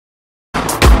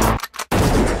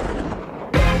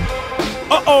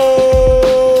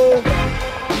Uh-oh!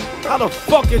 How the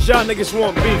fuck is y'all niggas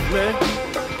want beef, man?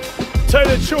 Tell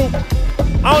you the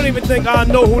truth, I don't even think I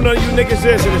know who none of you niggas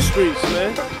is in the streets,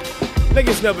 man.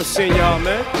 Niggas never seen y'all,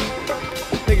 man.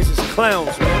 Niggas is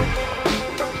clowns, man.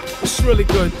 It's really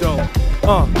good, though.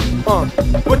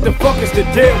 What the fuck is the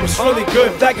deal? What's really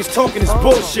good? Faggots talking is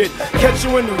bullshit. Catch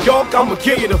you in New York, I'ma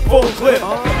give you the full clip.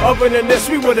 Other than this,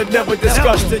 we would've never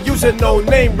discussed it. Using no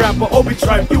name rapper, Obi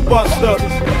Tripe, you buster.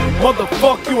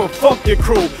 Motherfuck you and fuck your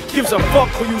crew. Gives a fuck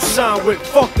who you sign with,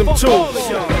 fuck them too.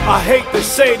 I hate to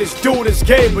say this dude is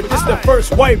gay, but this the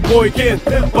first white boy getting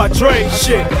pimped by Dre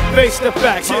shit. Face the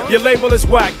facts, your label is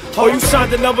whack. Oh, you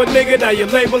signed another nigga, now your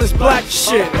label is black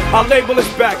shit. Our label is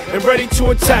back and ready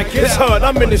to attack. It's hard,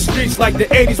 I'm in the streets like the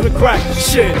 80s with crack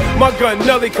shit. My gun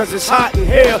Nelly cause it's hot in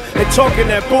here. And talking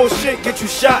that bullshit get you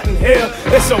shot in here.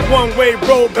 It's a one-way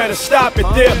road, better stop it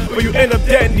there, or you end up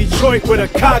dead in Detroit with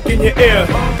a cock in your ear.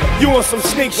 You on some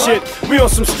sneak shit, we on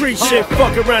some street shit.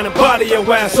 Fuck around and body your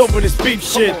ass over this beef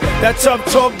shit. That tough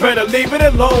talk, better leave it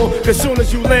alone. Cause soon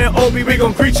as you land Obi, we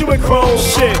gon' greet you with chrome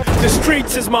shit. The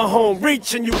streets is my home,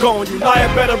 reaching you gone. You liar,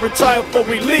 better retire before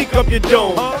we leak up your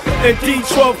dome. And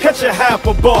D12, catch a half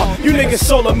a bar. You niggas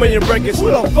sold a million records, who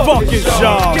the fuck is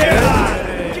y'all? Get out of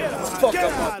there. Fuck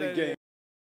up out the game.